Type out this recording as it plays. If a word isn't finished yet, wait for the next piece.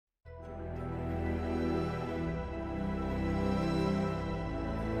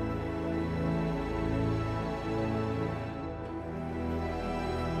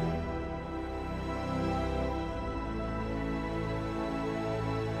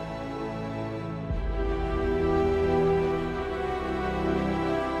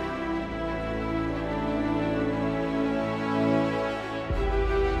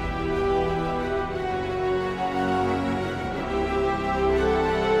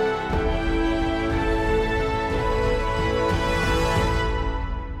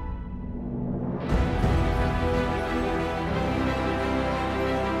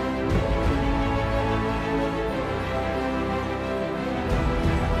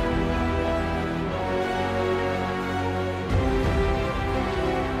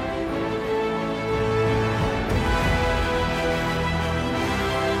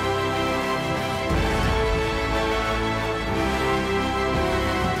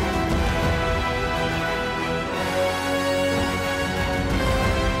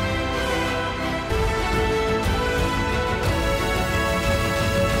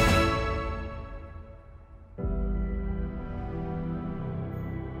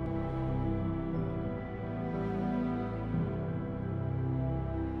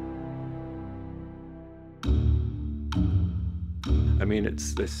mean,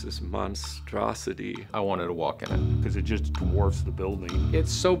 it's this monstrosity. I wanted to walk in it. Because it just dwarfs the building.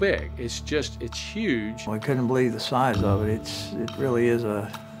 It's so big. It's huge. We couldn't believe the size of it. It really is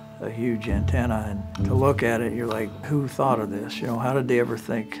a huge antenna, and to look at it, you're like, who thought of this? You know, how did they ever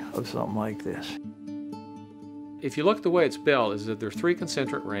think of something like this? If you look at the way it's built, is that there are 3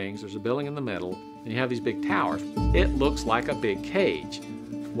 concentric rings, there's a building in the middle, and you have these big towers. It looks like a big cage.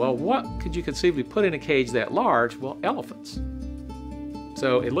 Well, what could you conceivably put in a cage that large? Well, elephants.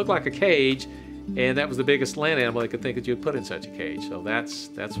 So it looked like a cage, and that was the biggest land animal they could think that you would put in such a cage. So that's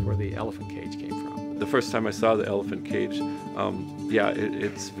where the elephant cage came from. The first time I saw the elephant cage, yeah,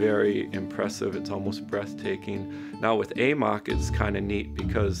 it's very impressive. It's almost breathtaking. Now with AMOC, it's kind of neat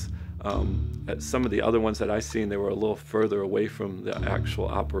because some of the other ones that I've seen, they were a little further away from the actual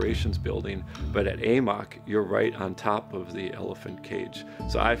operations building, but at AMOC, you're right on top of the elephant cage.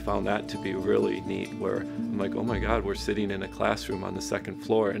 So I found that to be really neat, where I'm like, oh my God, we're sitting in a classroom on the 2nd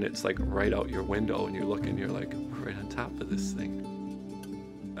floor, and it's like right out your window, and you're looking, you're like, we're right on top of this thing.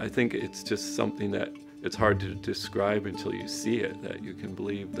 I think it's just something that it's hard to describe until you see it, that you can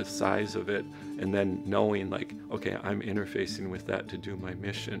believe the size of it, and then knowing like, okay, I'm interfacing with that to do my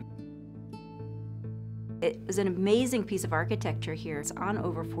mission. It was an amazing piece of architecture here. It's on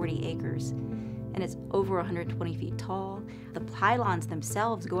over 40 acres, and it's over 120 feet tall. The pylons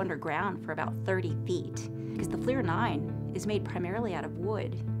themselves go underground for about 30 feet, because the FLIR 9 is made primarily out of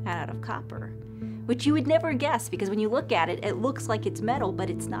wood and out of copper, which you would never guess, because when you look at it, it looks like it's metal, but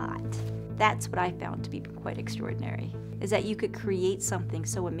it's not. That's what I found to be quite extraordinary, is that you could create something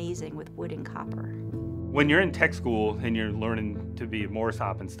so amazing with wood and copper. When you're in tech school and you're learning to be Morse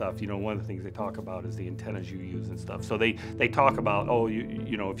hop and stuff, you know, one of the things they talk about is the antennas you use and stuff. So they talk about, oh,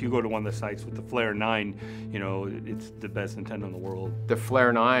 you know, if you go to one of the sites with the FLIR 9, you know, it's the best antenna in the world. The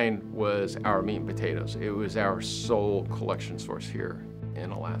FLIR 9 was our meat and potatoes. It was our sole collection source here in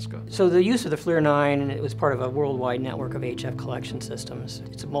Alaska. So the use of the FLIR 9, it was part of a worldwide network of HF collection systems.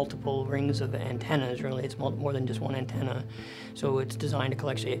 It's multiple rings of antennas, really. It's more than just one antenna. So it's designed to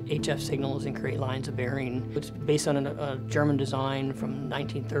collect HF signals and create lines of bearing. It's based on a German design from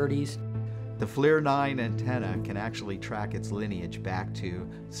 1930s. The FLIR 9 antenna can actually track its lineage back to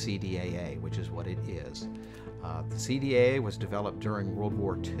CDAA, which is what it is. The CDAA was developed during World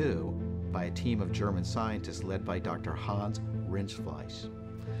War II by a team of German scientists led by Dr. Hans Rindfleisch.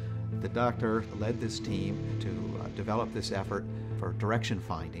 The doctor led this team to develop this effort for direction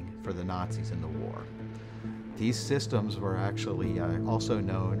finding for the Nazis in the war. These systems were actually also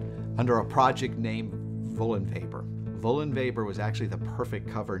known under a project named Wollenweber. Wollenweber was actually the perfect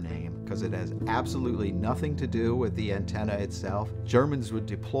cover name because it has absolutely nothing to do with the antenna itself. Germans would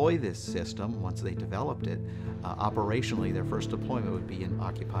deploy this system once they developed it. Operationally, their first deployment would be in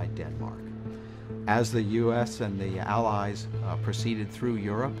occupied Denmark. As the US and the Allies proceeded through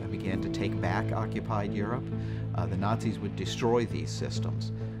Europe and began to take back occupied Europe, the Nazis would destroy these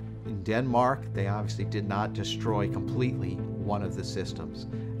systems. In Denmark, they obviously did not destroy completely one of the systems.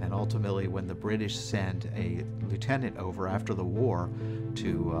 And ultimately, when the British sent a lieutenant over after the war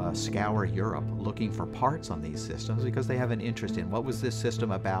to scour Europe looking for parts on these systems, because they have an interest in what was this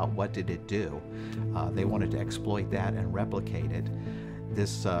system about, what did it do, they wanted to exploit that and replicate it.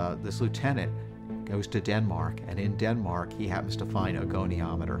 This lieutenant goes to Denmark, and in Denmark he happens to find a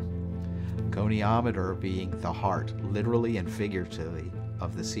goniometer. Goniometer being the heart, literally and figuratively,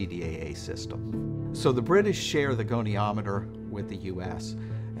 of the CDAA system. So the British share the goniometer with the US,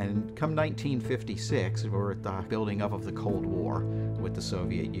 and come 1956, we're at the building up of the Cold War with the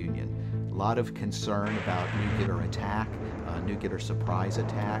Soviet Union. A lot of concern about nuclear attack, nuclear surprise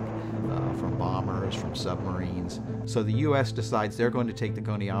attack from bombers, from submarines. So the US decides they're going to take the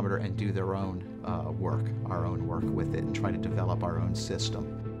goniometer and do their own work, our own work with it, and try to develop our own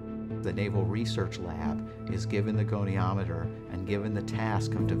system. The Naval Research Lab is given the goniometer and given the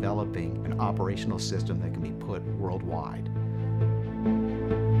task of developing an operational system that can be put worldwide.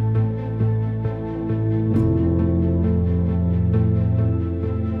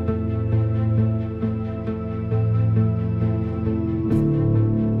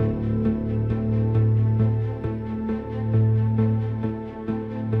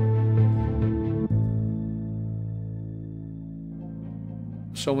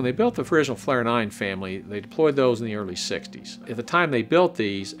 So when they built the original FLIR 9 family, they deployed those in the early 60s. At the time they built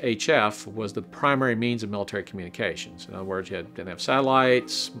these, HF was the primary means of military communications. In other words, you didn't have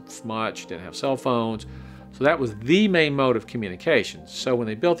satellites much, didn't have cell phones. So that was the main mode of communication. So when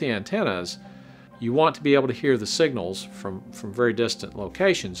they built the antennas, you want to be able to hear the signals from very distant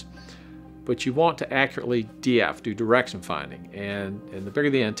locations, but you want to accurately DF, do direction finding. And the bigger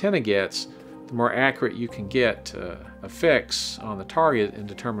the antenna gets, the more accurate you can get a fix on the target and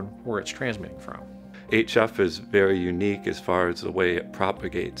determine where it's transmitting from. HF is very unique as far as the way it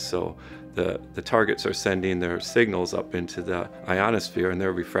propagates. So the targets are sending their signals up into the ionosphere and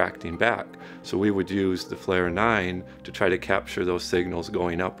they're refracting back. So we would use the Flare 9 to try to capture those signals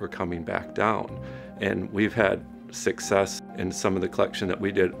going up or coming back down. And we've had success in some of the collection that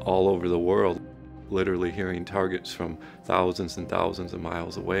we did all over the world, literally hearing targets from thousands and thousands of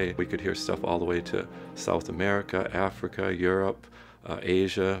miles away. We could hear stuff all the way to South America, Africa, Europe,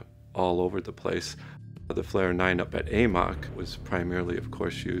 Asia, all over the place. The Flare 9 up at AMOC was primarily, of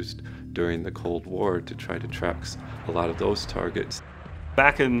course, used during the Cold War to try to track a lot of those targets.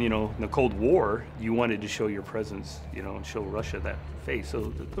 Back in, the Cold War, you wanted to show your presence, and show Russia that face.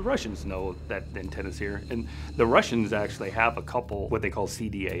 So the Russians know that the antenna's here. And the Russians actually have a couple, what they call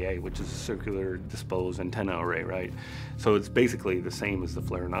CDAA, which is a circular disposed antenna array, right? So it's basically the same as the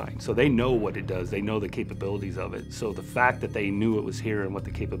Flare 9. So they know what it does. They know the capabilities of it. So the fact that they knew it was here and what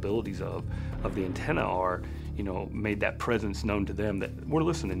the capabilities of the antenna are, made that presence known to them that we're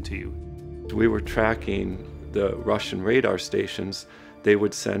listening to you. We were tracking the Russian radar stations. They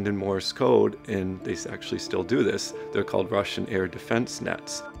would send in Morse code, and they actually still do this. They're called Russian air defense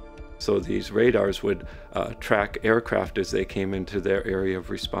nets. So these radars would track aircraft as they came into their area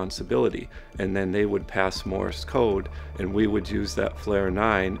of responsibility, and then they would pass Morse code, and we would use that Flare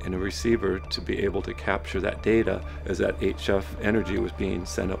 9 in a receiver to be able to capture that data as that HF energy was being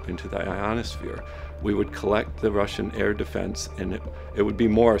sent up into the ionosphere. We would collect the Russian air defense, and it would be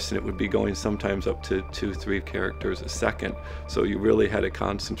Morse, and it would be going sometimes up to 2-3 characters a second. So you really had to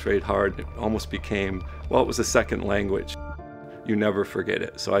concentrate hard. It almost became, well, it was a second language. You never forget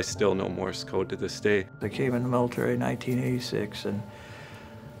it. So I still know Morse code to this day. I came in the military in 1986, and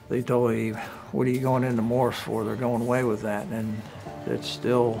they told me, what are you going into Morse for? They're going away with that, and it's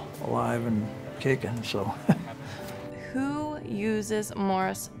still alive and kicking, so. Who uses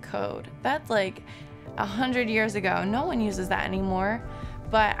Morse code? That's like 100 years ago. No one uses that anymore,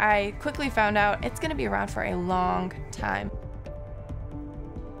 but I quickly found out it's going to be around for a long time.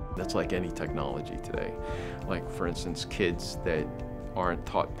 That's like any technology today. Like, for instance, kids that aren't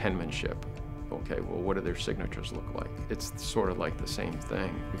taught penmanship. Okay, well, what do their signatures look like? It's sort of like the same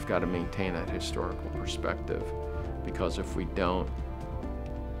thing. We've got to maintain that historical perspective, because if we don't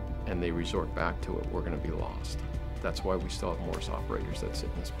and they resort back to it, we're going to be lost. That's why we still have Morse operators that sit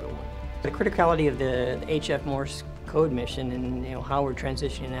in this building. The criticality of the HF Morse code mission and how we're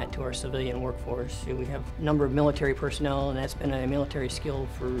transitioning that to our civilian workforce. We have a number of military personnel, and that's been a military skill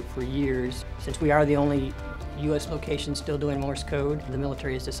for years. Since we are the only U.S. location still doing Morse code, the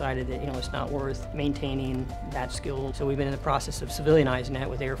military has decided that it's not worth maintaining that skill. So we've been in the process of civilianizing that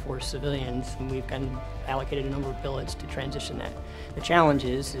with Air Force civilians, and we've allocated a number of billets to transition that. The challenge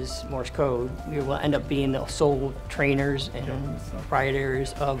is Morse code. We will end up being the sole trainers and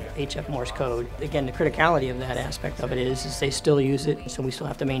proprietors of HF Morse code. Again, the criticality of that aspect of it is they still use it, so we still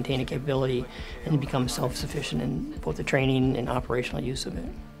have to maintain a capability and become self-sufficient in both the training and operational use of it.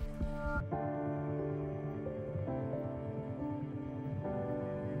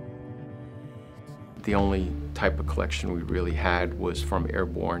 The only type of collection we really had was from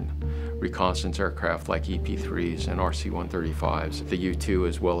airborne reconnaissance aircraft like EP-3s and RC-135s, the U-2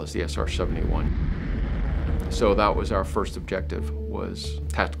 as well as the SR-71. So that was our first objective, was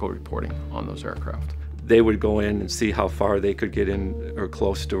tactical reporting on those aircraft. They would go in and see how far they could get in or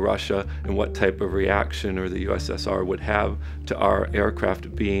close to Russia and what type of reaction or the USSR would have to our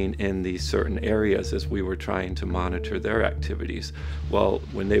aircraft being in these certain areas as we were trying to monitor their activities. Well,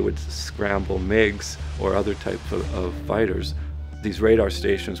 when they would scramble MiGs or other types of fighters, these radar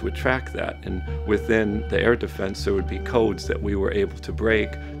stations would track that, and within the air defense there would be codes that we were able to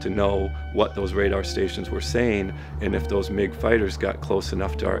break to know what those radar stations were saying, and if those MiG fighters got close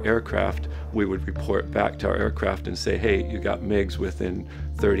enough to our aircraft, we would report back to our aircraft and say, hey, you got MiGs within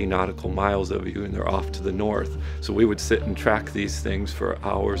 30 nautical miles of you and they're off to the north. So we would sit and track these things for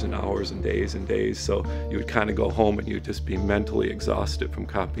hours and hours and days, so you would kind of go home and you'd just be mentally exhausted from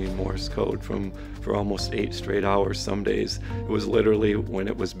copying Morse code for almost 8 straight hours some days. It was literally when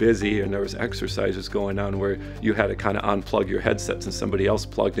it was busy and there was exercises going on where you had to kind of unplug your headsets and somebody else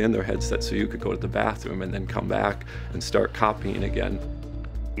plugged in their headset so you could go to the bathroom and then come back and start copying again.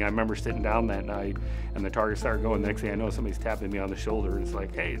 I remember sitting down that night and the target started going. The next thing I know, somebody's tapping me on the shoulder and it's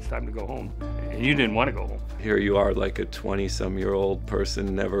like, hey, it's time to go home. And you didn't want to go home. Here you are, like a 20-some-year-old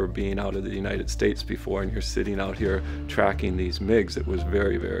person, never being out of the United States before, and you're sitting out here tracking these MiGs. It was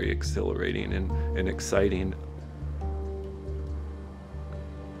very, very exhilarating and exciting.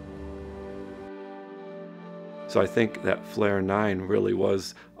 So I think that Flare 9 really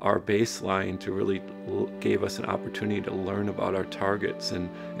was our baseline to really gave us an opportunity to learn about our targets and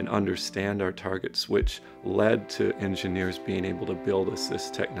understand our targets, which led to engineers being able to build us this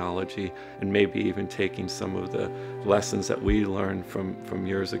technology and maybe even taking some of the lessons that we learned from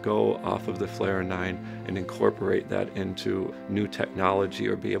years ago off of the Flare 9 and incorporate that into new technology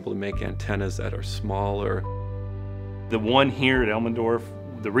or be able to make antennas that are smaller. The one here at Elmendorf,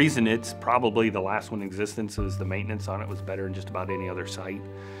 the reason it's probably the last one in existence is the maintenance on it was better than just about any other site.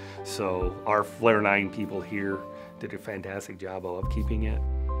 So our Flare 9 people here did a fantastic job of upkeeping it.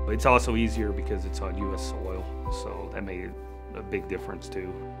 It's also easier because it's on U.S. soil, so that made a big difference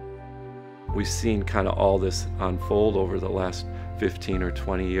too. We've seen kind of all this unfold over the last 15 or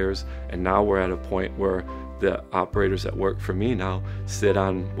 20 years, and now we're at a point where the operators that work for me now sit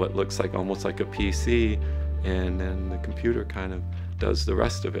on what looks like almost like a PC, and then the computer kind of does the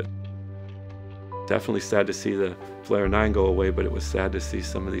rest of it. Definitely sad to see the Flare 9 go away, but it was sad to see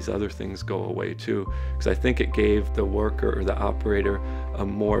some of these other things go away too, because I think it gave the worker or the operator a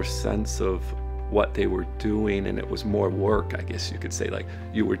more sense of what they were doing, and it was more work, I guess you could say, like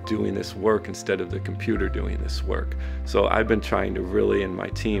you were doing this work instead of the computer doing this work. So I've been trying to really, and my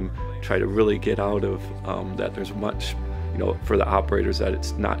team, try to really get out of that there's much, for the operators, that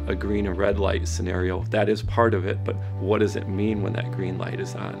it's not a green and red light scenario. That is part of it, but what does it mean when that green light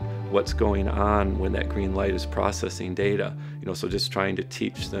is on? What's going on when that green light is processing data? So just trying to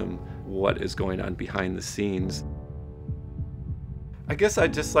teach them what is going on behind the scenes. I guess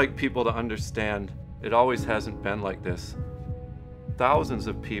I'd just like people to understand it always hasn't been like this. Thousands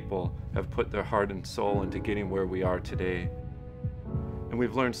of people have put their heart and soul into getting where we are today. And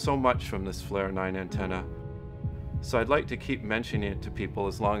we've learned so much from this Flare 9 antenna. So I'd like to keep mentioning it to people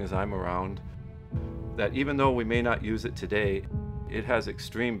as long as I'm around, that even though we may not use it today, it has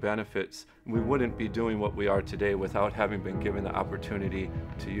extreme benefits. We wouldn't be doing what we are today without having been given the opportunity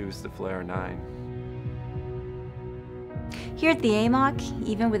to use the Flare 9. Here at the AMOC,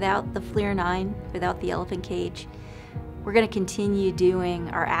 even without the Flare 9, without the elephant cage, we're going to continue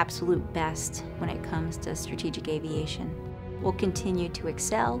doing our absolute best when it comes to strategic aviation. We'll continue to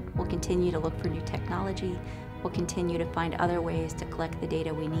excel, we'll continue to look for new technology, we'll continue to find other ways to collect the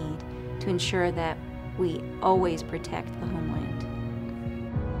data we need to ensure that we always protect the homeland.